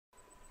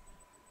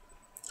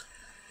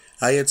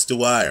Hi, it's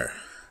Dwyer.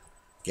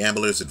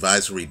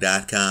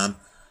 GamblersAdvisory.com,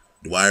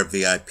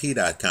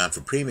 DwyerVIP.com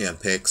for premium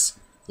picks.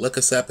 Look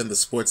us up in the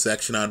sports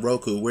section on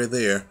Roku. We're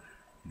there.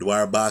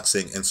 Dwyer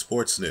Boxing and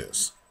Sports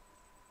News.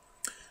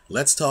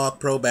 Let's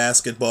talk pro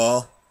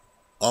basketball,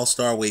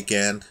 All-Star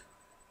Weekend,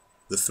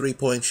 the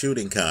three-point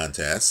shooting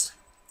contest.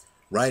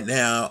 Right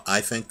now, I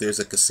think there's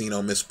a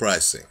casino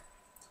mispricing.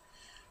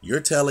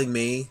 You're telling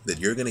me that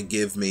you're going to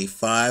give me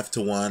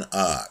 5-1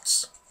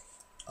 odds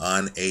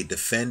on a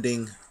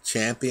defending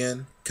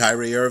champion,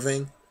 Kyrie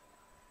Irving?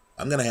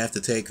 I'm going to have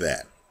to take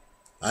that.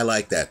 I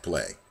like that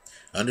play.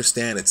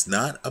 Understand, it's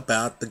not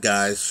about the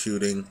guy's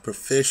shooting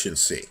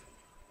proficiency.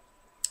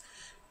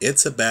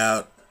 It's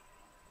about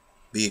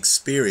the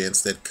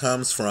experience that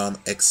comes from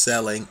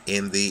excelling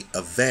in the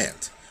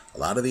event. A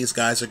lot of these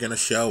guys are going to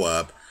show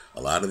up.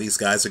 A lot of these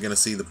guys are going to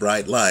see the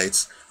bright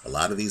lights. A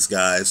lot of these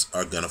guys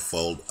are going to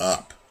fold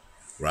up.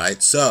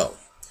 Right? So,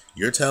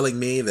 you're telling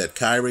me that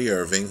Kyrie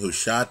Irving, who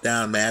shot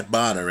down Matt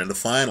Bonner in the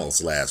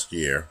finals last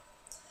year,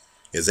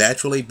 is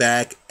actually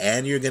back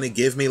and you're going to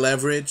give me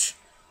leverage?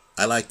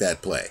 I like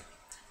that play.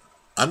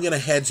 I'm going to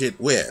hedge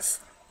it with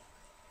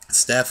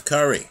Steph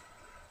Curry,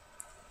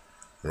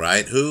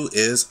 right, who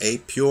is a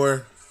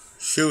pure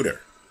shooter,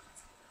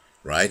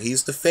 right?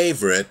 He's the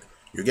favorite.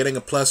 You're getting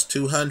a plus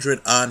 200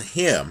 on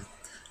him.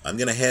 I'm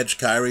going to hedge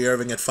Kyrie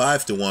Irving at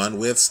 5-1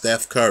 with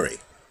Steph Curry.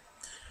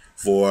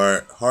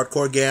 For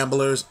hardcore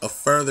gamblers, a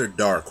further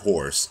dark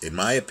horse, in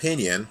my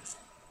opinion,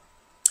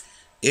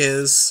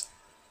 is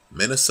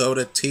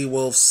Minnesota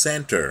T-Wolves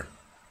center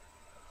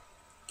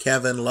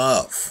Kevin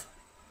Love,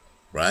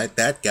 right?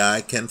 That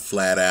guy can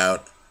flat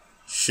out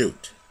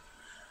shoot.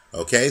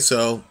 Okay,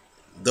 so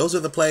those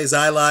are the plays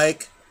I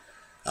like.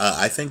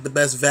 I think the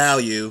best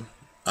value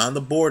on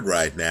the board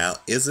right now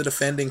is the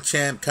defending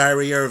champ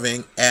Kyrie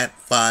Irving at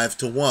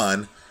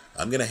 5-1.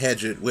 I'm going to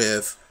hedge it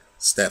with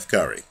Steph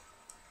Curry.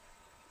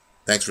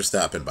 Thanks for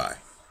stopping by.